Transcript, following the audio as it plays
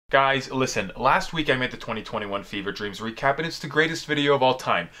Guys, listen, last week I made the 2021 Fever Dreams recap and it's the greatest video of all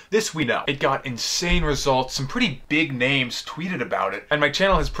time. This we know. It got insane results, some pretty big names tweeted about it, and my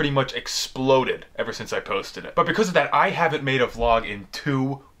channel has pretty much exploded ever since I posted it. But because of that, I haven't made a vlog in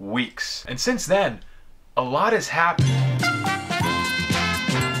 2 weeks. And since then, a lot has happened.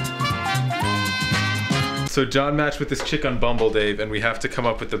 So John matched with this chick on Bumble, Dave, and we have to come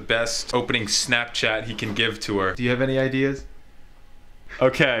up with the best opening Snapchat he can give to her. Do you have any ideas?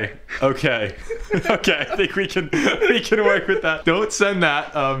 Okay, I think we can work with that. Don't send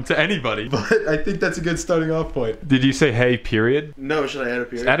that to anybody, but I think that's a good starting off point. Did you say hey period? No, should I add a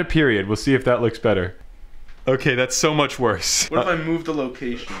period? Add a period, we'll see if that looks better. Okay, that's so much worse. What if I move the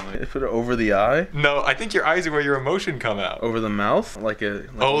location? Like, put it over the eye? No, I think your eyes are where your emotion come out. Over the mouth?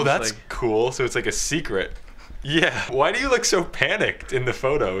 Oh, that's cool, so it's like a secret. Yeah. Why do you look so panicked in the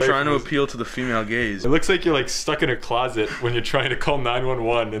photo? Trying to appeal to the female gaze. It looks like you're like stuck in a closet when you're trying to call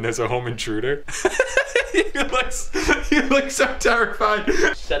 911 and there's a home intruder. you look so terrified.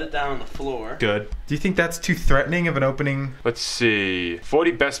 Set it down on the floor. Good. Do you think that's too threatening of an opening? Let's see.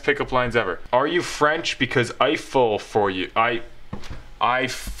 40 best pickup lines ever. Are you French? Because I fell for you. I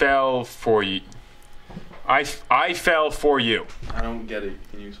fell for you. I fell for you. I don't get it.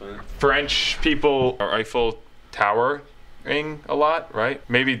 Can you explain it? French people are Eiffel Towering a lot, right?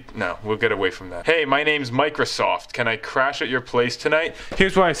 Maybe, no, we'll get away from that. Hey, my name's Microsoft. Can I crash at your place tonight?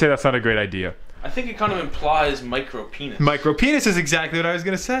 Here's why I say that's not a great idea. I think it kind of implies micro penis. Micro penis is exactly what I was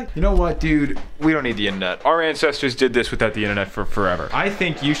gonna say. You know what, dude? We don't need the internet. Our ancestors did this without the internet for forever. I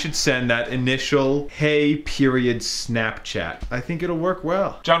think you should send that initial hey period Snapchat. I think it'll work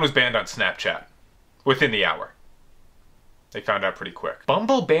well. John was banned on Snapchat within the hour. They found out pretty quick.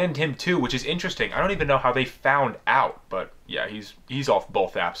 Bumble banned him too, which is interesting. I don't even know how they found out, but yeah, he's off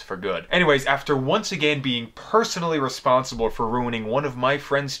both apps for good. Anyways, after once again being personally responsible for ruining one of my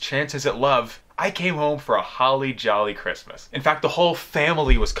friend's chances at love, I came home for a holly jolly Christmas. In fact, the whole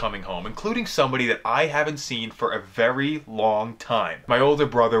family was coming home, including somebody that I haven't seen for a very long time. My older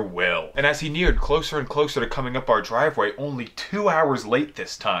brother, Will. And as he neared closer and closer to coming up our driveway, only 2 hours late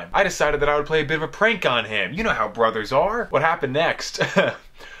this time, I decided that I would play a bit of a prank on him. You know how brothers are. What happened next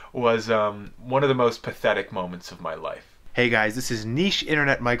was one of the most pathetic moments of my life. Hey guys, this is niche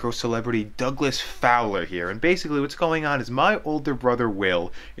internet micro celebrity Douglas Fowler here, and basically what's going on is my older brother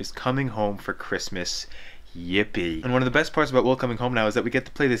Will is coming home for Christmas. Yippee. And one of the best parts about Will coming home now is that we get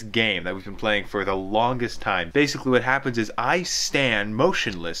to play this game that we've been playing for the longest time. Basically what happens is I stand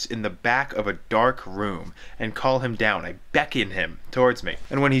motionless in the back of a dark room and call him down. I beckon him towards me.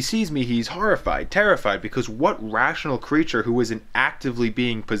 And when he sees me, he's horrified, terrified, because what rational creature who isn't actively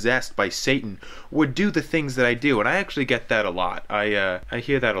being possessed by Satan would do the things that I do? And I actually get that a lot. I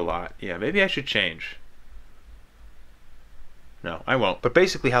hear that a lot. Yeah, maybe I should change. No, I won't. But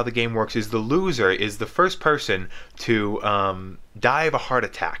basically how the game works is the loser is the first person to die of a heart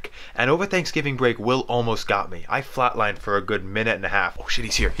attack. And over Thanksgiving break, Will almost got me. I flatlined for a good minute and a half. Oh shit,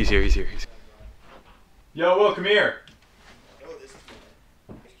 he's here. Yo, Will, come here.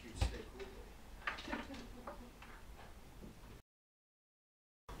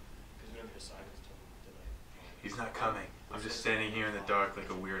 He's not coming. I'm just standing here in the dark like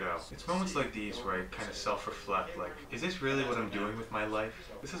a weirdo. It's moments like these where I kind of self-reflect, like, is this really what I'm doing with my life?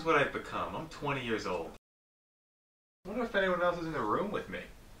 This is what I've become. I'm 20 years old. I wonder if anyone else is in the room with me.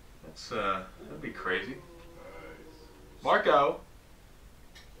 That'd be crazy. Marco!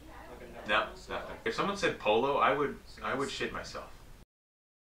 No, nothing. If someone said polo, I would shit myself.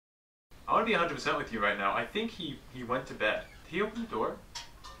 I want to be 100% with you right now. I think he went to bed. Did he open the door?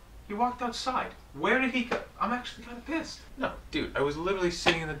 He walked outside. Where did he go? I'm actually kind of pissed. No, dude, I was literally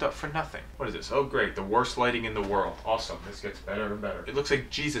sitting in the dark for nothing. What is this? Oh, great. The worst lighting in the world. Awesome. This gets better and better. It looks like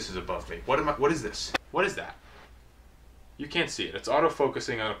Jesus is above me. What is this? What is that? You can't see it. It's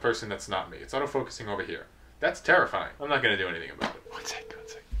autofocusing on a person that's not me. It's autofocusing over here. That's terrifying. I'm not going to do anything about it. One sec.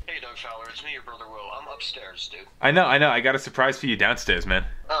 Hey, Doug Fowler. It's me, your brother Will. I'm upstairs, dude. I know. I got a surprise for you downstairs, man.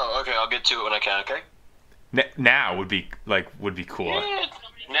 Oh, okay. I'll get to it when I can, okay? Now would be cool. Yeah.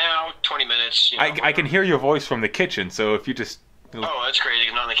 Now, 20 minutes. You know, I can hear your voice from the kitchen, so if you just... Oh, that's crazy.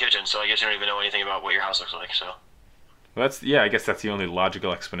 I'm not in the kitchen, so I guess you don't even know anything about what your house looks like, so... Well, I guess that's the only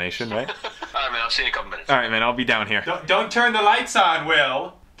logical explanation, right? Alright, man, I'll see you in a couple minutes. Alright, man, I'll be down here. Don't turn the lights on,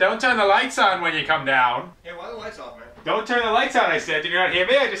 Will! Don't turn the lights on when you come down! Hey, why are the lights off, man? Don't turn the lights on, I said. Did you not hear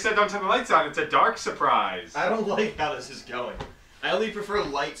me? I just said don't turn the lights on. It's a dark surprise. I don't like how this is going. I only prefer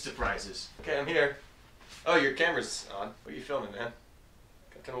light surprises. Okay, I'm here. Oh, your camera's on. What are you filming, man?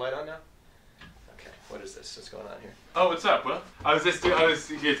 Got turn the light on now? Okay, what is this? What's going on here? Oh, what's up, Will?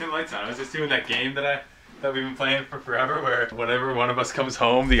 Here, turn the lights on. I was just doing that game that that we've been playing for forever, where whenever one of us comes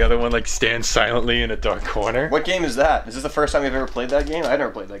home, the other one like stands silently in a dark corner? What game is that? Is this the first time you've ever played that game? I've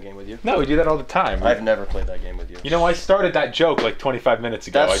never played that game with you. No, we do that all the time. I've never played that game with you. You know, I started that joke like 25 minutes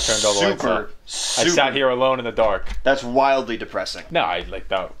ago. That's I turned all the lights off. I sat here alone in the dark. That's wildly depressing. No, I like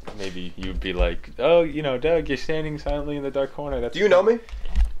thought maybe you'd be like, oh, you know, Doug, you're standing silently in the dark corner. That's Do you know me?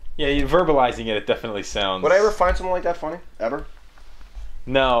 Yeah, you're verbalizing it. It definitely sounds. Would I ever find something like that funny? Ever?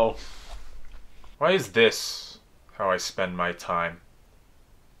 No. Why is this how I spend my time?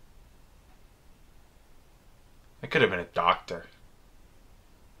 I could have been a doctor.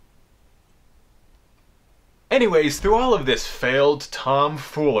 Anyways, through all of this failed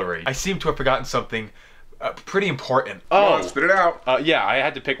tomfoolery, I seem to have forgotten something pretty important. Oh, spit it out. Yeah, I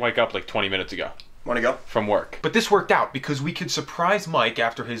had to pick Mike up like 20 minutes ago. Want to go? From work. But this worked out because we could surprise Mike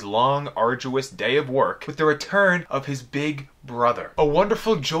after his long, arduous day of work with the return of his big brother. A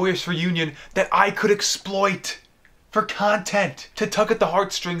wonderful, joyous reunion that I could exploit for content to tug at the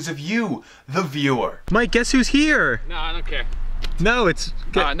heartstrings of you, the viewer. Mike, guess who's here? No, I don't care. No, it's...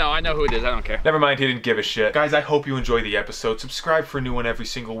 No, I know who it is. I don't care. Never mind, he didn't give a shit. Guys, I hope you enjoy the episode. Subscribe for a new one every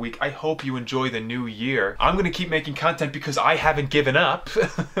single week. I hope you enjoy the new year. I'm gonna keep making content because I haven't given up.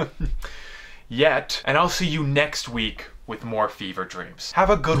 Yet. And I'll see you next week with more fever dreams. Have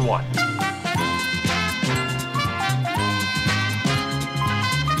a good one.